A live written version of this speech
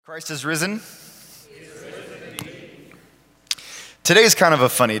Christ is risen. Today's kind of a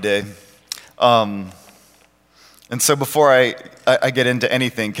funny day. And so before I get into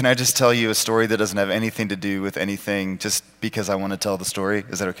anything, can I just tell you a story that doesn't have anything to do with anything, just because I want to tell the story?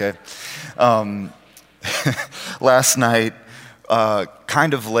 Is that okay? Last night,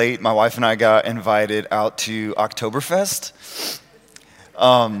 kind of late, my wife and I got invited out to Oktoberfest.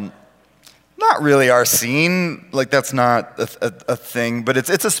 Not really our scene, like that's not a thing, but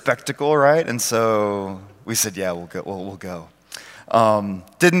it's a spectacle, right? And so we said, yeah, we'll go.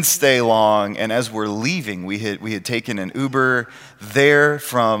 Didn't stay long, and as we're leaving, we had taken an Uber there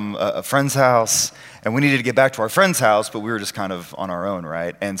from a friend's house, and we needed to get back to our friend's house, but we were just kind of on our own,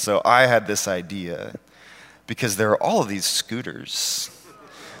 right? And so I had this idea, because there are all of these scooters.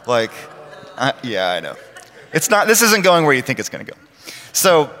 Yeah, I know. This isn't going where you think it's gonna go.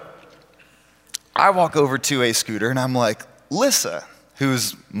 So I walk over to a scooter and I'm like, Lissa,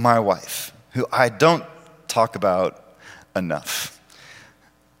 who's my wife, who I don't talk about enough.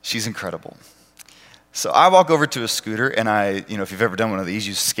 She's incredible. So I walk over to a scooter and if you've ever done one of these,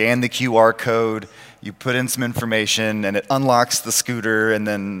 you scan the QR code, you put in some information and it unlocks the scooter and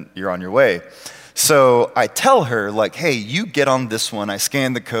then you're on your way. So I tell her hey, you get on this one. I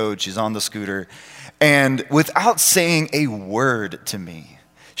scan the code, she's on the scooter. And without saying a word to me,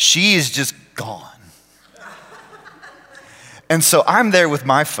 she is just gone. And so I'm there with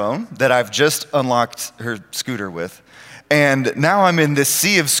my phone that I've just unlocked her scooter with. And now I'm in this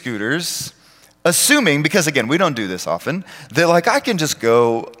sea of scooters, assuming, because again, we don't do this often, that I can just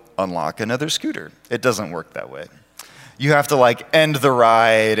go unlock another scooter. It doesn't work that way. You have to end the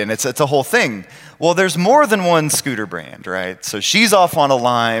ride, and it's a whole thing. Well, there's more than one scooter brand, right? So she's off on a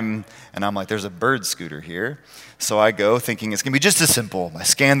Lime, and I'm like, there's a Bird scooter here. So I go thinking it's gonna be just as simple. I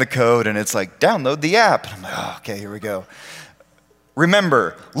scan the code, and it's download the app. And I'm like, oh, okay, here we go.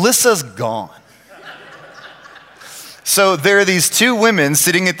 Remember, Lissa's gone. So there are these two women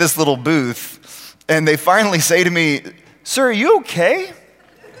sitting at this little booth, and they finally say to me, sir, are you okay?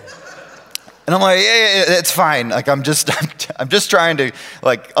 And I'm like, yeah, it's fine. I'm just trying to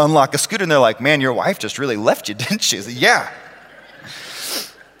unlock a scooter. And they're like, man, your wife just really left you, didn't she? I said, yeah.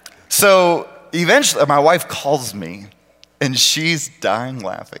 So eventually my wife calls me and she's dying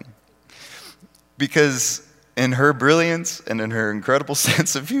laughing because in her brilliance and in her incredible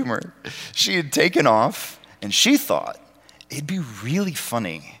sense of humor, she had taken off and she thought it'd be really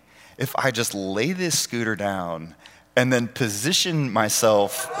funny if I just lay this scooter down and then position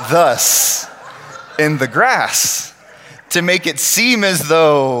myself thus in the grass to make it seem as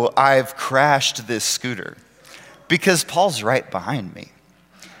though I've crashed this scooter, because Paul's right behind me.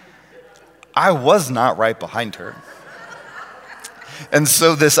 I was not right behind her. And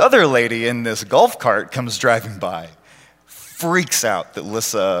so this other lady in this golf cart comes driving by, freaks out that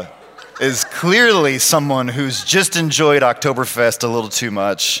Lissa is clearly someone who's just enjoyed Oktoberfest a little too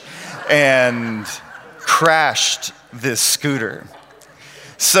much and crashed this scooter.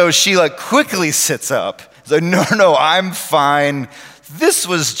 So she quickly sits up. She's like, no, I'm fine. This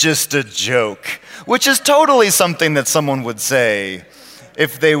was just a joke, which is totally something that someone would say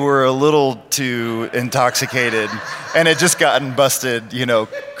if they were a little too intoxicated and had just gotten busted,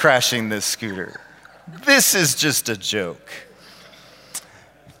 crashing this scooter. This is just a joke.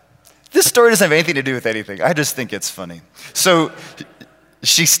 This story doesn't have anything to do with anything. I just think it's funny. So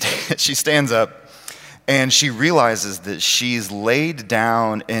she stands up and she realizes that she's laid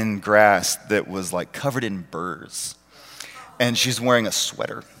down in grass that was covered in burrs. And she's wearing a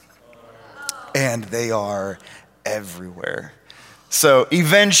sweater. And they are everywhere. So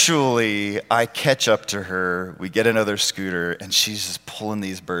eventually, I catch up to her, we get another scooter, and she's just pulling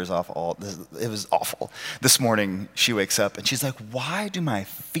these burrs off it was awful. This morning, she wakes up, and she's like, why do my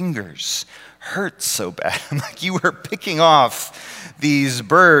fingers hurt so bad? I'm like, you were picking off these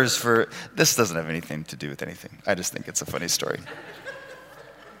burrs for... This doesn't have anything to do with anything. I just think it's a funny story.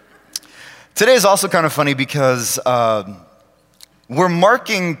 Today is also kind of funny because we're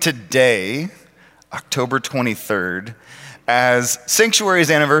marking today, October 23rd, as Sanctuary's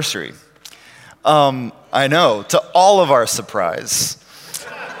anniversary. I know, to all of our surprise.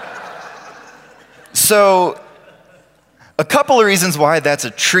 So, a couple of reasons why that's a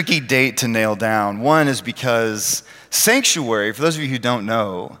tricky date to nail down. One is because Sanctuary, for those of you who don't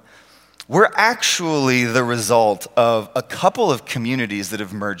know, we're actually the result of a couple of communities that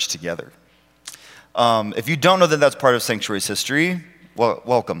have merged together. If you don't know that that's part of Sanctuary's history, well,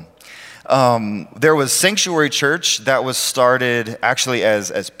 welcome. There was Sanctuary Church that was started actually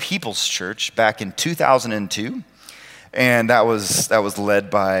as People's Church back in 2002, and that was led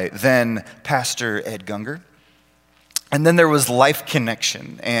by then Pastor Ed Gunger. And then there was Life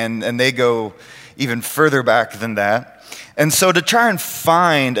Connection, and they go even further back than that. And so to try and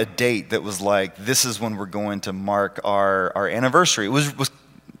find a date that was like, this is when we're going to mark our anniversary, it was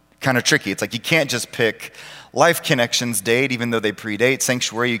kind of tricky. It's like you can't just pick Life Connection's date, even though they predate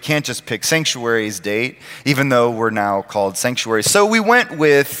Sanctuary. You can't just pick Sanctuary's date, even though we're now called Sanctuary. So we went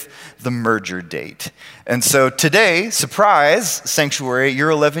with the merger date. And so today, surprise, Sanctuary, you're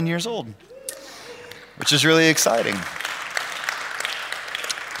 11 years old, which is really exciting.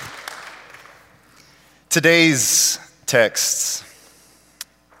 Today's texts,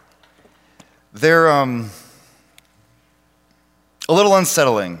 they're a little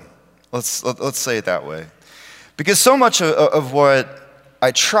unsettling. Let's say it that way. Because so much of what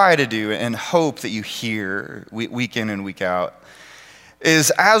I try to do and hope that you hear week in and week out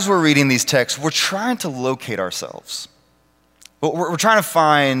is as we're reading these texts, we're trying to locate ourselves. We're trying to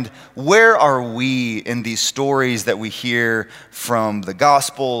find where are we in these stories that we hear from the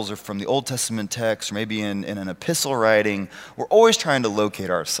Gospels or from the Old Testament text or maybe in an epistle writing. We're always trying to locate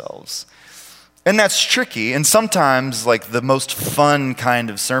ourselves. And that's tricky. And sometimes like the most fun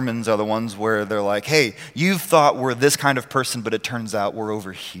kind of sermons are the ones where they're like, hey, you've thought we're this kind of person, but it turns out we're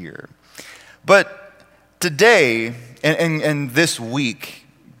over here. But today and this week,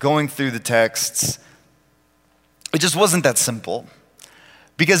 going through the texts, it just wasn't that simple.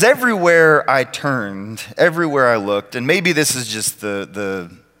 Because everywhere I turned, everywhere I looked, and maybe this is just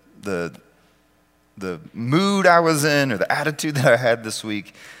the mood I was in or the attitude that I had this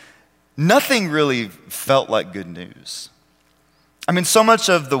week, nothing really felt like good news. I mean, so much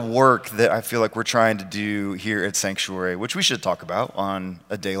of the work that I feel like we're trying to do here at Sanctuary, which we should talk about on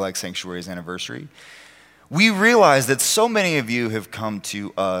a day like Sanctuary's anniversary, we realize that so many of you have come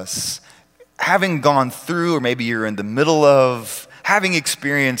to us having gone through, or maybe you're in the middle of, having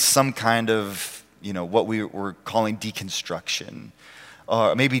experienced some kind of, what we were calling deconstruction,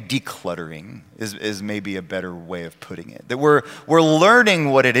 maybe decluttering is maybe a better way of putting it. That we're learning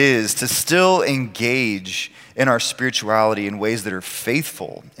what it is to still engage in our spirituality in ways that are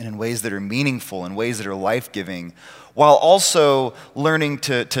faithful and in ways that are meaningful, in ways that are life-giving, while also learning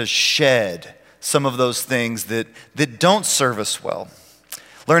to shed some of those things that don't serve us well.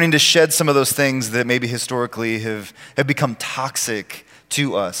 Learning to shed some of those things that maybe historically have become toxic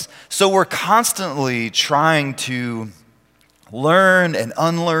to us. So we're constantly trying to learn and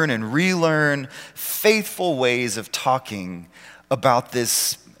unlearn and relearn faithful ways of talking about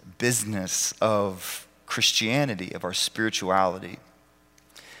this business of Christianity, of our spirituality.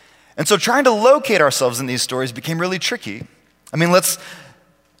 And so trying to locate ourselves in these stories became really tricky. I mean, let's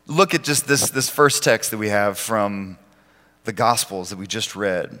look at just this first text that we have from the Gospels that we just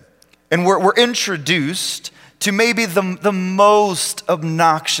read. And we're introduced to maybe the most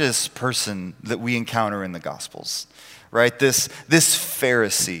obnoxious person that we encounter in the Gospels, right? This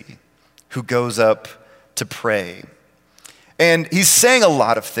Pharisee who goes up to pray. And he's saying a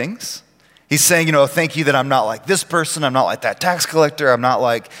lot of things. He's saying, thank you that I'm not like this person. I'm not like that tax collector. I'm not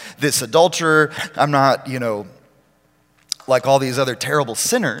like this adulterer. I'm not, like all these other terrible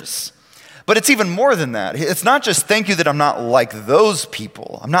sinners. But it's even more than that. It's not just thank you that I'm not like those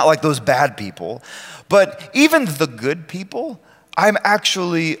people. I'm not like those bad people. But even the good people, I'm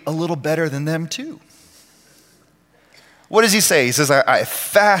actually a little better than them too. What does he say? He says, I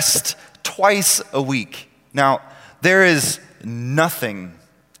fast twice a week. Now, there is nothing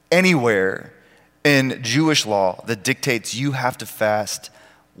anywhere in Jewish law that dictates you have to fast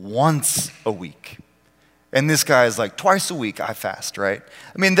once a week. And this guy is like, twice a week I fast, right?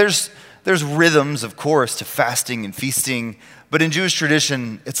 I mean, there's rhythms, of course, to fasting and feasting, but in Jewish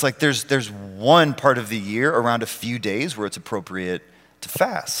tradition, it's like there's one part of the year around a few days where it's appropriate to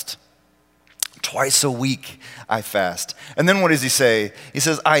fast. Twice a week I fast. And then what does he say? He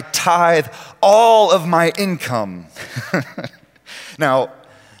says, I tithe all of my income. Now,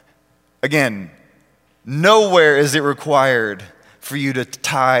 again, nowhere is it required for you to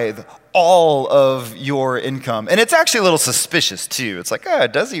tithe all of your income. And it's actually a little suspicious too. It's like,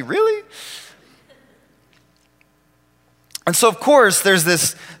 does he really? And so, of course, there's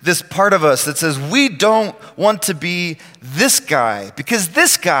this part of us that says we don't want to be this guy because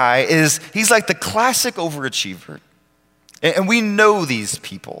this guy he's like the classic overachiever. And we know these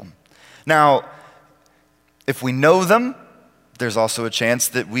people. Now, if we know them, there's also a chance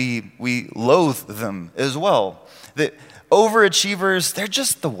that we loathe them as well. That overachievers, they're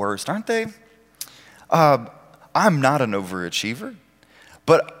just the worst, aren't they? I'm not an overachiever,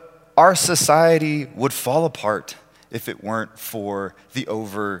 but our society would fall apart if it weren't for the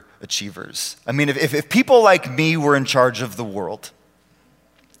overachievers. I mean, if people like me were in charge of the world,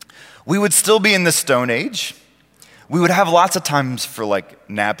 we would still be in the Stone Age. we would have lots of times for like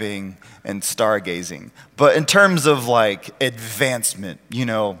napping and stargazing. But in terms of like advancement,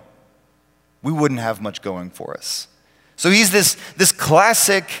 we wouldn't have much going for us. So he's this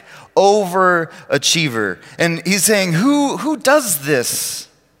classic overachiever. And he's saying, who does this?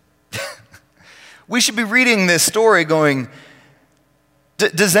 We should be reading this story going,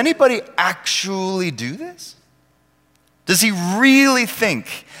 does anybody actually do this? Does he really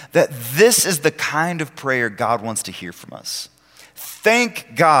think that this is the kind of prayer God wants to hear from us?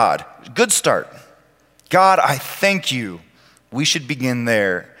 Thank God. Good start. God, I thank you. We should begin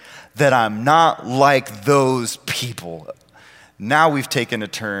there. That I'm not like those people. Now we've taken a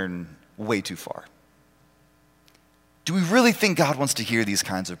turn way too far. Do we really think God wants to hear these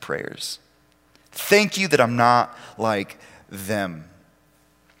kinds of prayers? Thank you that I'm not like them.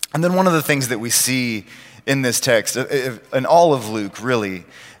 And then one of the things that we see in this text, in all of Luke really,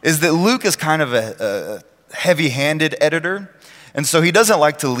 is that Luke is kind of a heavy-handed editor. And so he doesn't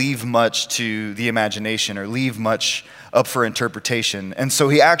like to leave much to the imagination or leave much up for interpretation. And so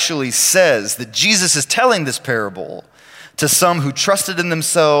he actually says that Jesus is telling this parable to some who trusted in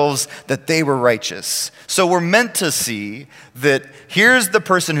themselves that they were righteous. So we're meant to see that here's the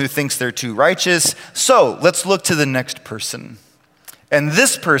person who thinks they're too righteous. So let's look to the next person. And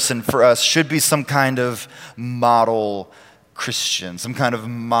this person for us should be some kind of model Christian, some kind of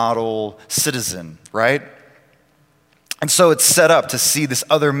model citizen, right? And so it's set up to see this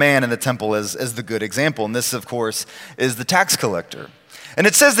other man in the temple as the good example. And this, of course, is the tax collector. And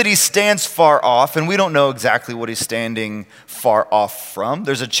it says that he stands far off, and we don't know exactly what he's standing far off from.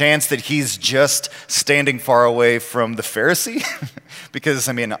 There's a chance that he's just standing far away from the Pharisee, because,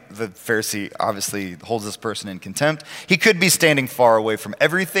 the Pharisee obviously holds this person in contempt. He could be standing far away from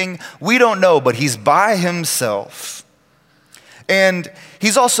everything. We don't know, but he's by himself. And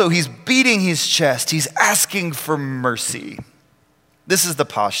he's beating his chest. He's asking for mercy. This is the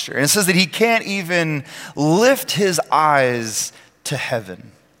posture. And it says that he can't even lift his eyes to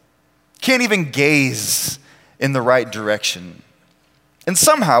heaven. Can't even gaze in the right direction. And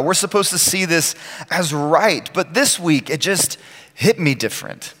somehow we're supposed to see this as right. But this week it just hit me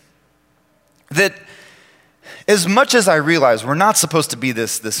different. That as much as I realize we're not supposed to be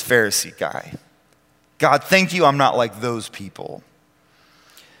this Pharisee guy. God, thank you, I'm not like those people.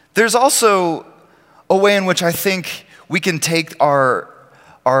 There's also a way in which I think we can take our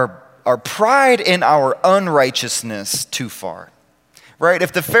pride in our unrighteousness too far, right?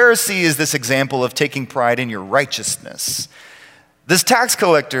 If the Pharisee is this example of taking pride in your righteousness, this tax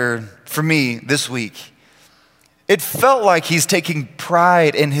collector, for me this week, it felt like he's taking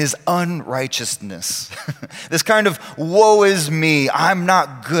pride in his unrighteousness. This kind of, woe is me, I'm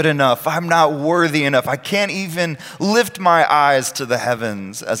not good enough, I'm not worthy enough, I can't even lift my eyes to the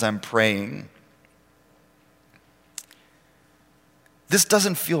heavens as I'm praying. This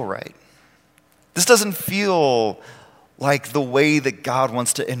doesn't feel right. This doesn't feel like the way that God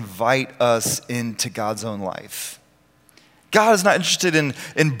wants to invite us into God's own life. God is not interested in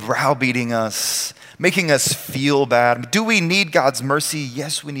browbeating us, making us feel bad. Do we need God's mercy?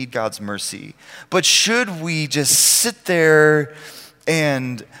 Yes, we need God's mercy. But should we just sit there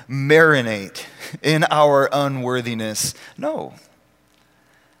and marinate in our unworthiness? No.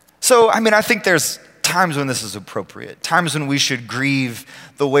 So, I think there's times when this is appropriate, times when we should grieve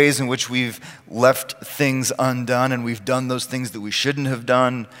the ways in which we've left things undone and we've done those things that we shouldn't have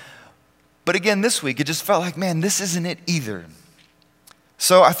done. But again, this week, it just felt like, man, this isn't it either.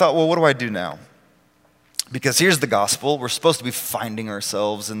 So I thought, well, what do I do now? Because here's the gospel. We're supposed to be finding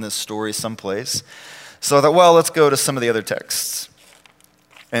ourselves in this story someplace. So I thought, well, let's go to some of the other texts.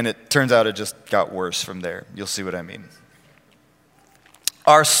 And it turns out it just got worse from there. You'll see what I mean.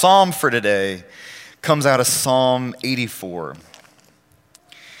 Our psalm for today comes out of Psalm 84.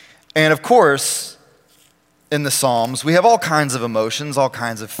 And of course, in the Psalms, we have all kinds of emotions, all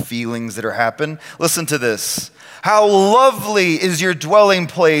kinds of feelings that are happening. Listen to this. How lovely is your dwelling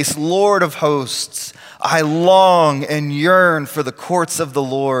place, Lord of hosts. I long and yearn for the courts of the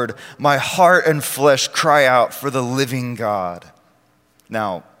Lord. My heart and flesh cry out for the living God.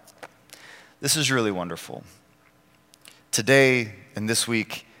 Now, this is really wonderful. Today and this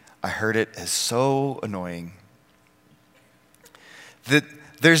week, I heard it as so annoying that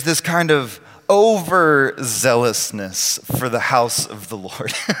there's this kind of overzealousness for the house of the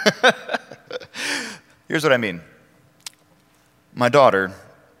Lord. Here's what I mean. My daughter,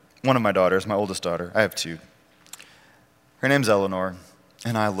 one of my daughters, my oldest daughter, I have two. Her name's Eleanor,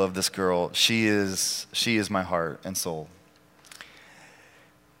 and I love this girl. She is my heart and soul.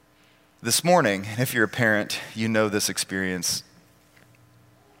 This morning, if you're a parent, you know this experience.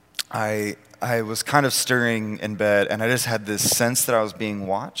 I was kind of stirring in bed, and I just had this sense that I was being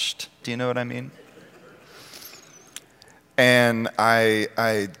watched. Do you know what I mean? And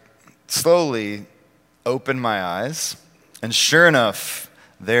I slowly opened my eyes, and sure enough,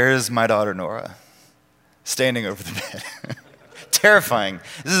 there's my daughter Nora standing over the bed. Terrifying.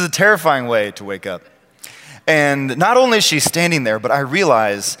 This is a terrifying way to wake up. And not only is she standing there, but I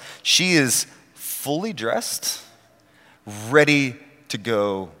realize she is fully dressed, ready to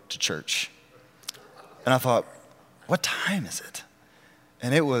go to church. And I thought, what time is it?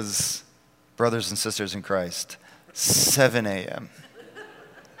 And it was, brothers and sisters in Christ, 7 a.m.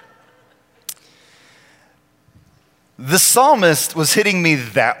 The psalmist was hitting me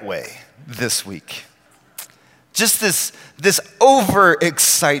that way this week. Just this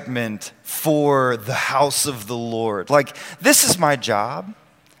overexcitement for the house of the Lord. Like, this is my job.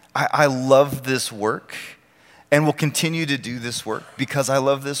 I love this work and will continue to do this work because I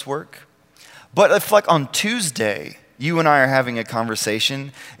love this work. But if, like, on Tuesday, you and I are having a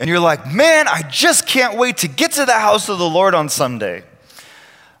conversation and you're like, man, I just can't wait to get to the house of the Lord on Sunday,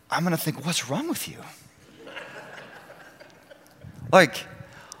 I'm going to think, what's wrong with you? Like,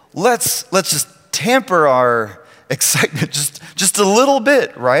 let's just tamper our excitement just a little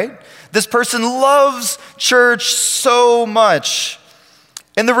bit, right? This person loves church so much.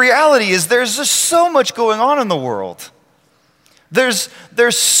 And the reality is there's just so much going on in the world. There's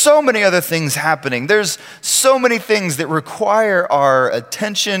so many other things happening. There's so many things that require our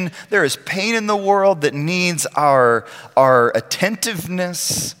attention. There is pain in the world that needs our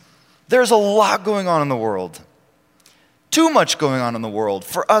attentiveness. There's a lot going on in the world. Too much going on in the world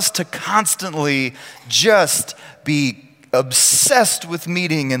for us to constantly just be obsessed with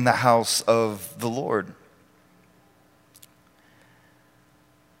meeting in the house of the Lord.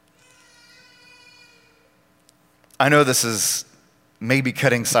 I know this is maybe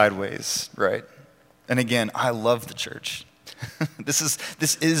cutting sideways, right? And again, I love the church.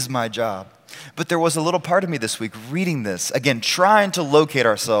 This is my job. But there was a little part of me this week reading this, again, trying to locate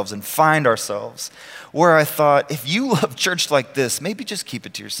ourselves and find ourselves, where I thought, if you love church like this, maybe just keep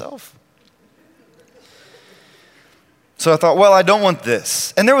it to yourself. So I thought, well, I don't want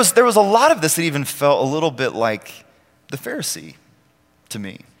this. And there was a lot of this that even felt a little bit like the Pharisee to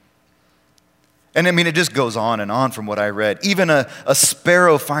me. And I mean, it just goes on and on from what I read. Even a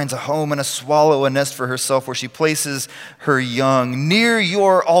sparrow finds a home and a swallow a nest for herself where she places her young. Near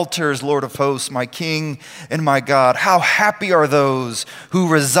your altars, Lord of hosts, my King and my God, how happy are those who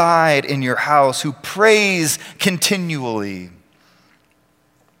reside in your house, who praise continually.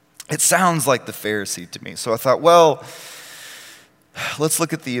 It sounds like the Pharisee to me. So I thought, well, let's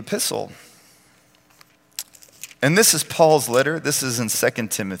look at the epistle. And this is Paul's letter. This is in 2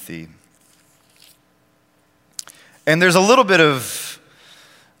 Timothy. And there's a little bit of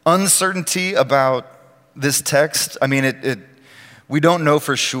uncertainty about this text. I mean, we don't know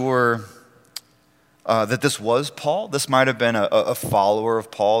for sure that this was Paul. This might have been a follower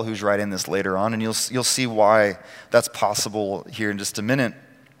of Paul who's writing this later on, and you'll see why that's possible here in just a minute.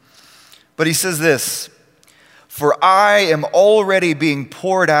 But he says this, "For I am already being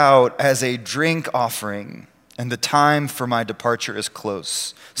poured out as a drink offering, and the time for my departure is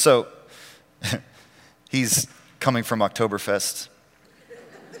close." So he's coming from Oktoberfest.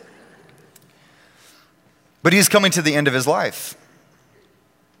 But he's coming to the end of his life.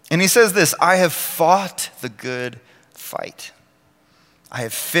 And he says this, "I have fought the good fight. I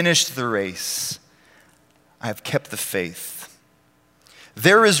have finished the race. I have kept the faith.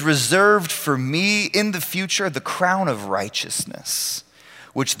 There is reserved for me in the future the crown of righteousness,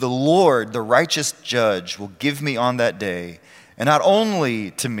 which the Lord, the righteous judge, will give me on that day, and not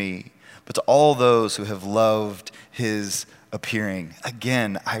only to me, but to all those who have loved his appearing."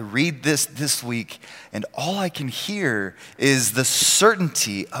 Again, I read this week, and all I can hear is the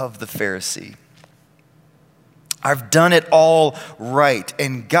certainty of the Pharisee. I've done it all right,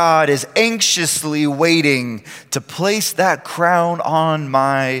 and God is anxiously waiting to place that crown on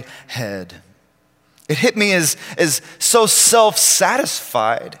my head. It hit me as so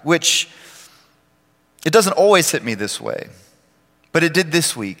self-satisfied, which it doesn't always hit me this way, but it did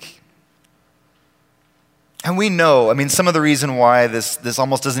this week. And we know, I mean, some of the reason why this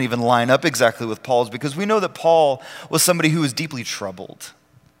almost doesn't even line up exactly with Paul is because we know that Paul was somebody who was deeply troubled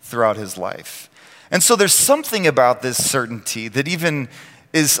throughout his life. And so there's something about this certainty that even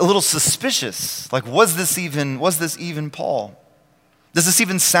is a little suspicious. Like, was this even Paul? Does this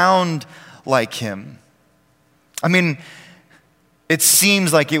even sound like him? I mean, it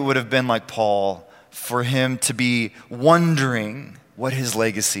seems like it would have been like Paul for him to be wondering what his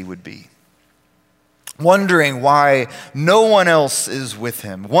legacy would be. wondering why no one else is with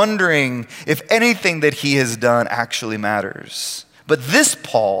him, wondering if anything that he has done actually matters. But this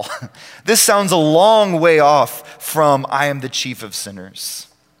Paul, this sounds a long way off from I am the chief of sinners.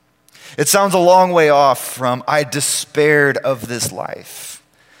 It sounds a long way off from I despaired of this life.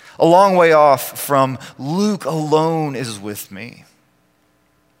 A long way off from Luke alone is with me.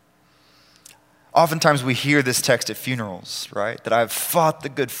 Oftentimes we hear this text at funerals, right? That I have fought the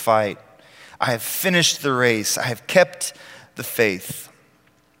good fight. I have finished the race. I have kept the faith.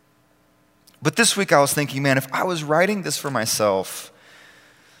 But this week I was thinking, man, if I was writing this for myself,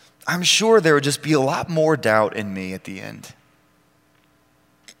 I'm sure there would just be a lot more doubt in me at the end.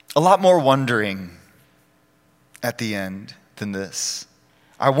 A lot more wondering at the end than this.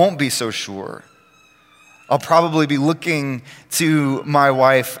 I won't be so sure. I'll probably be looking to my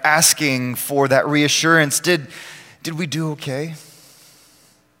wife, asking for that reassurance. Did we do okay?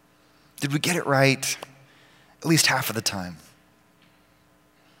 Did we get it right? At least half of the time.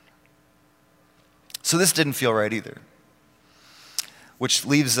 So this didn't feel right either. Which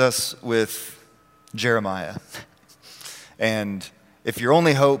leaves us with Jeremiah. And if your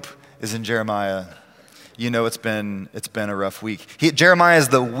only hope is in Jeremiah, you know it's been a rough week. Jeremiah is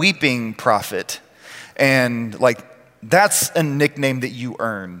the weeping prophet. And that's a nickname that you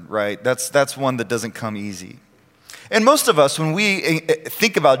earn, right? That's one that doesn't come easy. And most of us, when we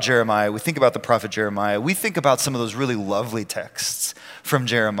think about Jeremiah, we think about the prophet Jeremiah, we think about some of those really lovely texts from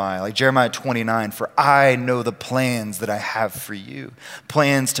Jeremiah, like Jeremiah 29, for I know the plans that I have for you,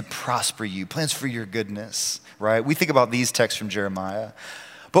 plans to prosper you, plans for your goodness, right? We think about these texts from Jeremiah,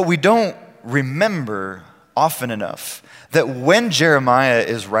 but we don't remember often enough that when Jeremiah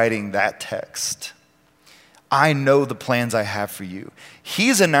is writing that text, I know the plans I have for you,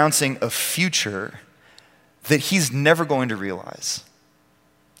 he's announcing a future that he's never going to realize.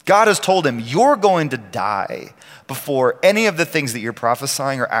 God has told him, you're going to die before any of the things that you're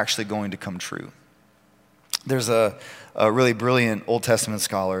prophesying are actually going to come true. There's a really brilliant Old Testament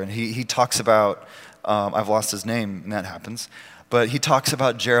scholar, and he talks about, I've lost his name, and that happens, but he talks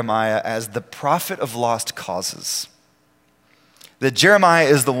about Jeremiah as the prophet of lost causes. That Jeremiah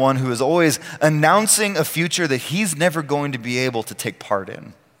is the one who is always announcing a future that he's never going to be able to take part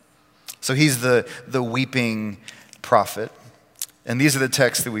in. So he's the weeping prophet. And these are the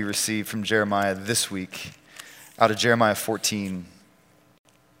texts that we received from Jeremiah this week, out of Jeremiah 14.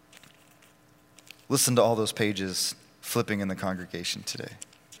 Listen to all those pages flipping in the congregation today.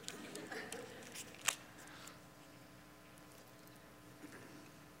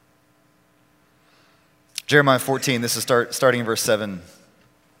 Jeremiah 14, this is starting in verse 7.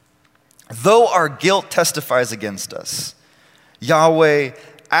 Though our guilt testifies against us, Yahweh,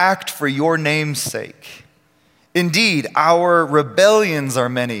 act for your name's sake. Indeed, our rebellions are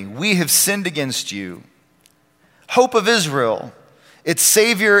many. We have sinned against you. Hope of Israel, its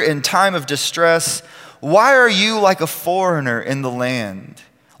Savior in time of distress, why are you like a foreigner in the land,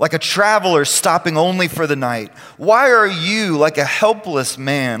 like a traveler stopping only for the night? Why are you like a helpless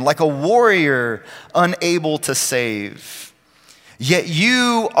man, like a warrior unable to save? Yet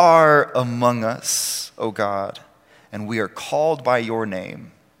you are among us, O God, and we are called by your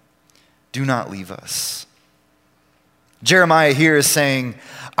name. Do not leave us. Jeremiah here is saying,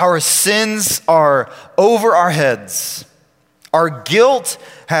 our sins are over our heads. Our guilt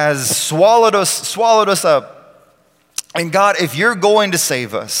has swallowed us up. And God, if you're going to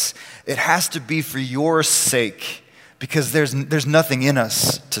save us, it has to be for your sake, because there's nothing in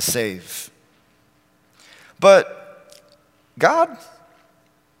us to save. But God,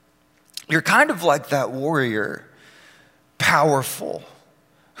 you're kind of like that warrior, powerful,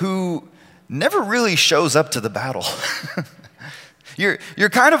 who never really shows up to the battle. You're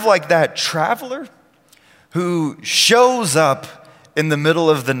kind of like that traveler who shows up in the middle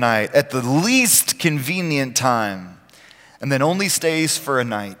of the night at the least convenient time and then only stays for a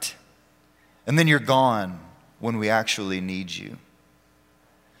night. And then you're gone when we actually need you.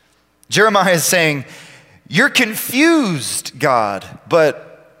 Jeremiah is saying, you're confused, God,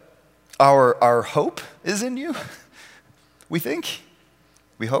 but our hope is in you, we think,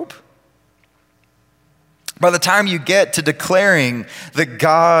 we hope. By the time you get to declaring that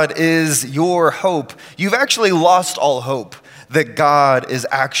God is your hope, you've actually lost all hope that God is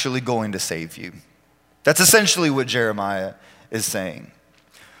actually going to save you. That's essentially what Jeremiah is saying.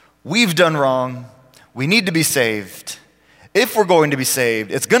 We've done wrong. We need to be saved. If we're going to be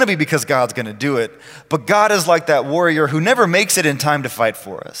saved, it's going to be because God's going to do it. But God is like that warrior who never makes it in time to fight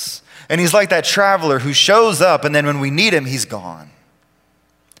for us. And he's like that traveler who shows up, and then when we need him, he's gone.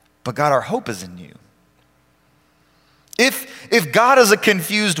 But God, our hope is in you. If God is a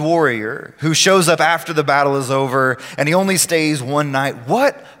confused warrior who shows up after the battle is over and he only stays one night,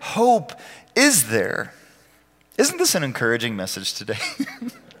 what hope is there? Isn't this an encouraging message today?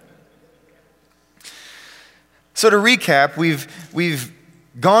 So to recap, we've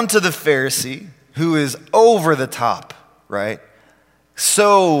gone to the Pharisee who is over the top, right?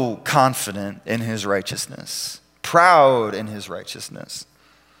 So confident in his righteousness, proud in his righteousness.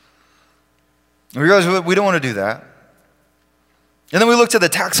 And we realize we don't want to do that. And then we look to the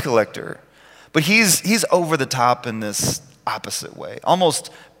tax collector, but he's over the top in this opposite way, almost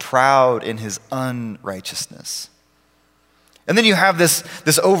proud in his unrighteousness. And then you have this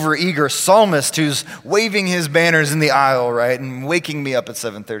overeager psalmist who's waving his banners in the aisle, right, and waking me up at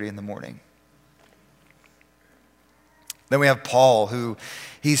 7:30 in the morning. Then we have Paul, who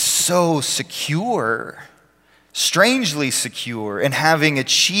he's so secure, strangely secure in having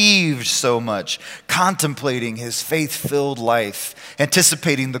achieved so much, contemplating his faith-filled life,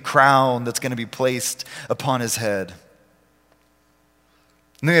 anticipating the crown that's going to be placed upon his head.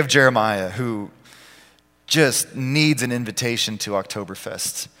 And then we have Jeremiah, who just needs an invitation to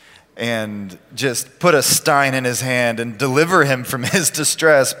Oktoberfest and just put a stein in his hand and deliver him from his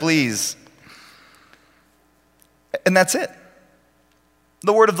distress, please. And that's it.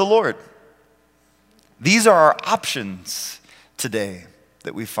 The word of the Lord. These are our options today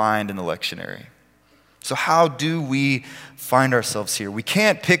that we find in the lectionary. So how do we find ourselves here? We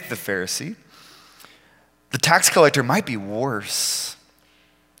can't pick the Pharisee. The tax collector might be worse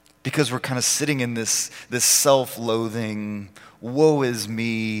because we're kind of sitting in this self-loathing, woe is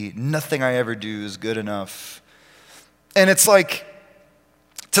me, nothing I ever do is good enough. And it's like,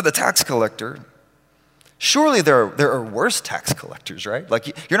 to the tax collector, surely there are worse tax collectors, right?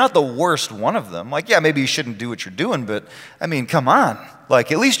 Like, you're not the worst one of them. Like, yeah, maybe you shouldn't do what you're doing, but I mean, come on.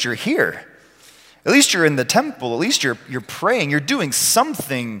 Like, at least you're here. At least you're in the temple. At least you're praying. You're doing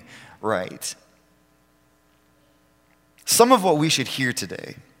something right. Some of what we should hear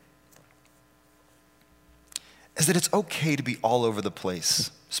today is that it's okay to be all over the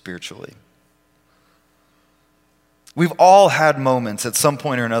place spiritually. We've all had moments at some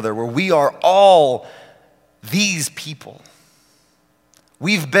point or another where we are all these people.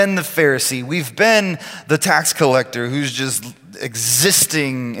 We've been the Pharisee. We've been the tax collector who's just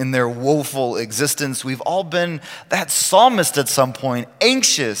existing in their woeful existence. We've all been that psalmist at some point,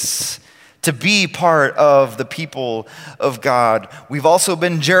 anxious to be part of the people of God. We've also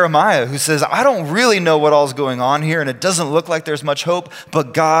been Jeremiah, who says, I don't really know what all's going on here, and it doesn't look like there's much hope,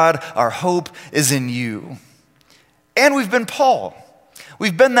 but God, our hope is in you. And we've been Paul.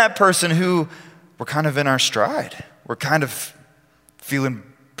 We've been that person who we're kind of in our stride. We're kind of feeling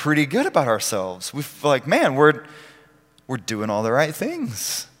pretty good about ourselves. We feel like, man, we're doing all the right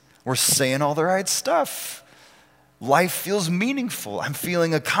things. We're saying all the right stuff. Life feels meaningful. I'm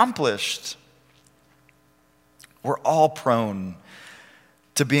feeling accomplished. We're all prone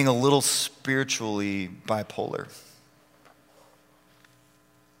to being a little spiritually bipolar.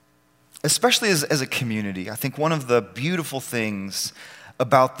 Especially as a community. I think one of the beautiful things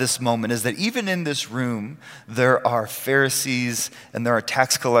about this moment is that even in this room, there are Pharisees and there are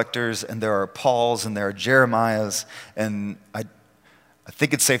tax collectors and there are Pauls and there are Jeremiahs, and I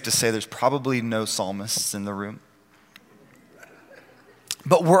think it's safe to say there's probably no psalmists in the room.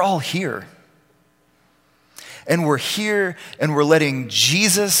 But we're all here. And we're here and we're letting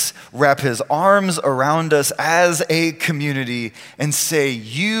Jesus wrap his arms around us as a community and say,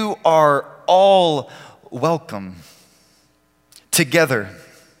 you are all welcome together.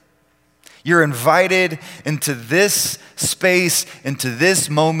 You're invited into this space, into this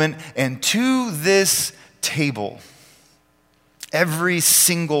moment, and to this table. Every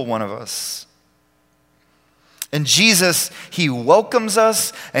single one of us. And Jesus, he welcomes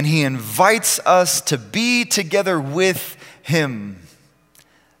us and he invites us to be together with him.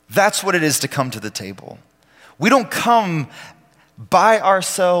 That's what it is to come to the table. We don't come by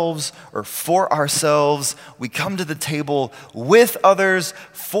ourselves or for ourselves. We come to the table with others,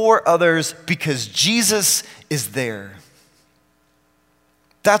 for others, because Jesus is there.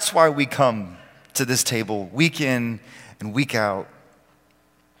 That's why we come to this table week in and week out.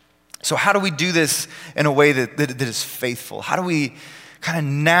 So how do we do this in a way that is faithful? How do we kind of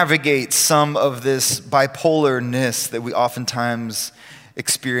navigate some of this bipolarness that we oftentimes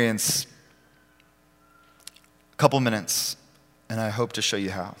experience? A couple minutes, and I hope to show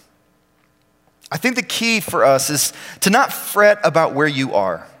you how. I think the key for us is to not fret about where you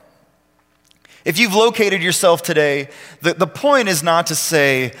are. If you've located yourself today, the point is not to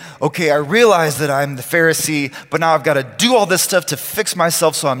say, okay, I realize that I'm the Pharisee, but now I've got to do all this stuff to fix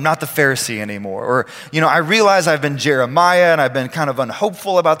myself so I'm not the Pharisee anymore. Or, I realize I've been Jeremiah and I've been kind of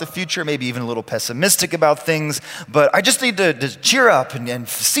unhopeful about the future, maybe even a little pessimistic about things, but I just need to cheer up and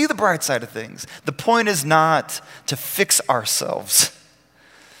see the bright side of things. The point is not to fix ourselves.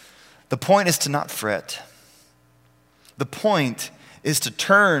 The point is to not fret. The point is to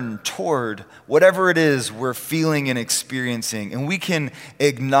turn toward whatever it is we're feeling and experiencing, and we can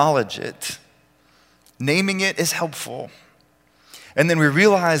acknowledge it. Naming it is helpful. And then we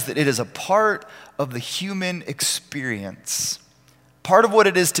realize that it is a part of the human experience. Part of what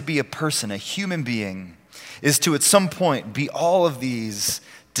it is to be a person, a human being, is to at some point be all of these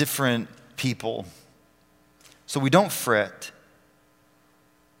different people. So we don't fret.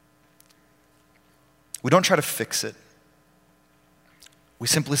 We don't try to fix it. We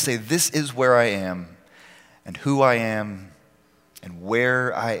simply say, this is where I am and who I am and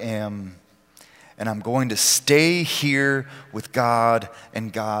where I am, and I'm going to stay here with God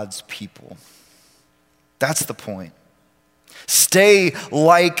and God's people. That's the point. Stay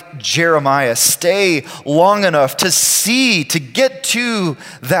like Jeremiah. Stay long enough to see, to get to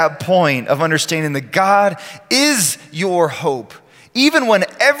that point of understanding that God is your hope, even when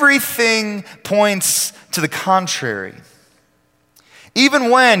everything points to the contrary. Even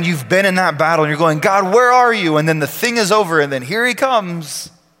when you've been in that battle and you're going, God, where are you? And then the thing is over and then here he comes.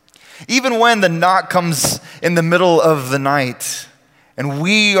 Even when the knock comes in the middle of the night and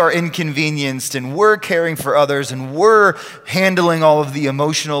we are inconvenienced and we're caring for others and we're handling all of the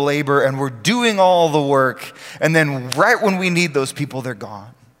emotional labor and we're doing all the work, and then right when we need those people, they're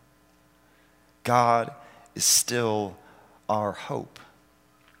gone. God is still our hope.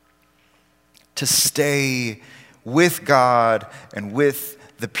 To stay with God and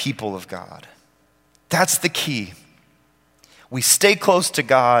with the people of God. That's the key. We stay close to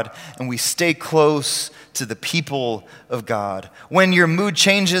God and we stay close to the people of God. When your mood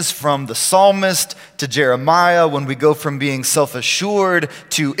changes from the psalmist to Jeremiah, when we go from being self-assured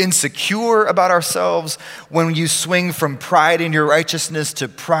to insecure about ourselves, when you swing from pride in your righteousness to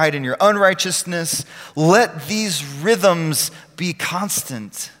pride in your unrighteousness, let these rhythms be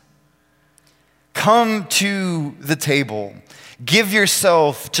constant. Come to the table. Give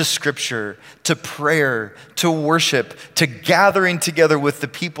yourself to Scripture, to prayer, to worship, to gathering together with the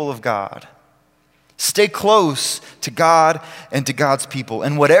people of God. Stay close to God and to God's people.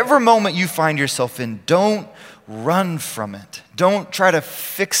 And whatever moment you find yourself in, don't run from it. Don't try to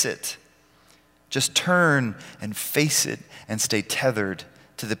fix it. Just turn and face it and stay tethered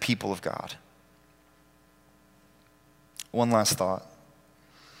to the people of God. One last thought.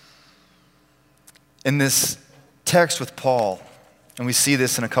 In this text with Paul, and we see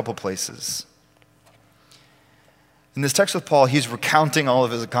this in a couple places. In this text with Paul, he's recounting all of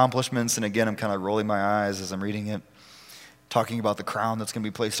his accomplishments, and again, I'm kind of rolling my eyes as I'm reading it, talking about the crown that's going to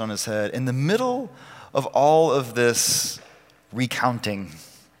be placed on his head. In the middle of all of this recounting,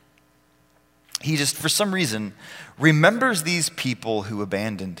 he just, for some reason, remembers these people who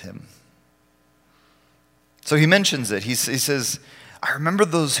abandoned him. So he mentions it. He says, I remember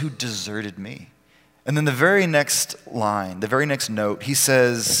those who deserted me. And then the very next line, the very next note, he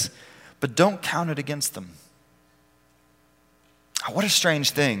says, but don't count it against them. What a strange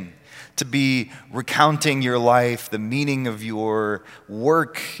thing to be recounting your life, the meaning of your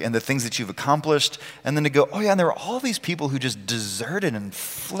work and the things that you've accomplished, and then to go, oh yeah, and there were all these people who just deserted and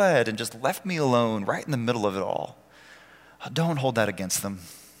fled and just left me alone right in the middle of it all. Don't hold that against them.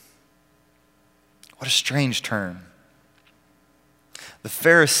 What a strange turn. The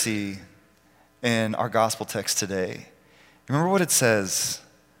Pharisee in our gospel text today, remember what it says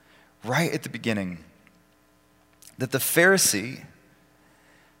right at the beginning, that the Pharisee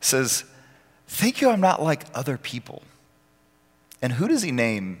says, thank you, I'm not like other people. And who does he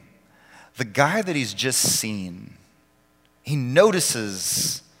name? The guy that he's just seen. He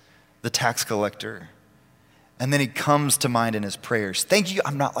notices the tax collector, and then he comes to mind in his prayers. Thank you,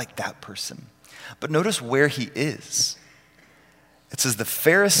 I'm not like that person. But notice where he is. It says the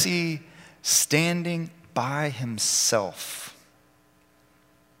Pharisee standing by himself.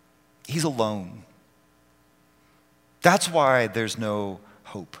 He's alone. That's why there's no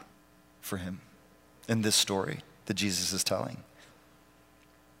hope for him in this story that Jesus is telling.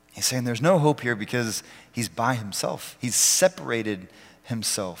 He's saying there's no hope here because he's by himself. He's separated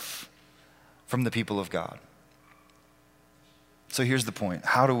himself from the people of God. So here's the point.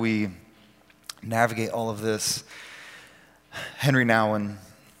 How do we navigate all of this? Henry Nouwen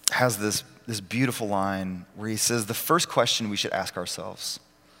has this beautiful line where he says the first question we should ask ourselves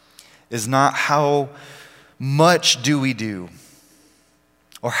is not how much do we do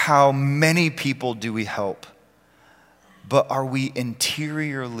or how many people do we help, but are we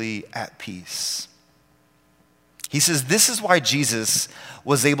interiorly at peace? He says this is why Jesus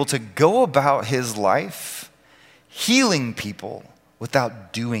was able to go about his life healing people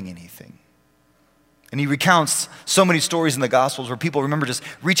without doing anything. And he recounts so many stories in the Gospels where people, remember, just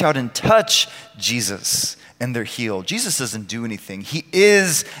reach out and touch Jesus and they're healed. Jesus doesn't do anything. He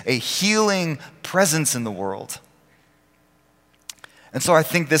is a healing presence in the world. And so I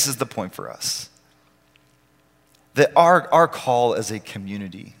think this is the point for us. That our call as a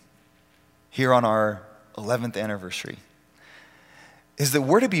community here on our 11th anniversary is that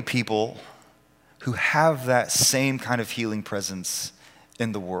we're to be people who have that same kind of healing presence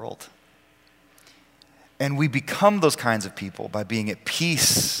in the world. And we become those kinds of people by being at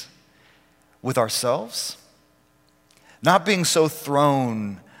peace with ourselves, not being so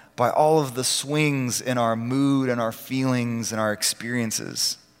thrown by all of the swings in our mood and our feelings and our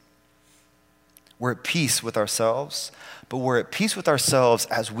experiences. We're at peace with ourselves, but we're at peace with ourselves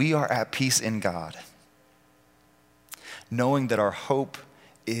as we are at peace in God, knowing that our hope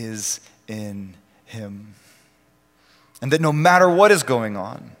is in Him. And that no matter what is going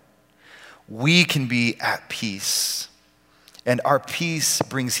on, we can be at peace. And our peace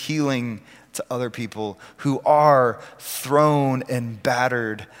brings healing to other people who are thrown and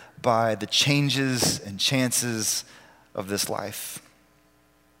battered by the changes and chances of this life.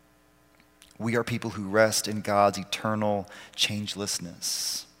 We are people who rest in God's eternal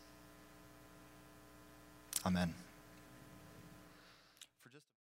changelessness. Amen.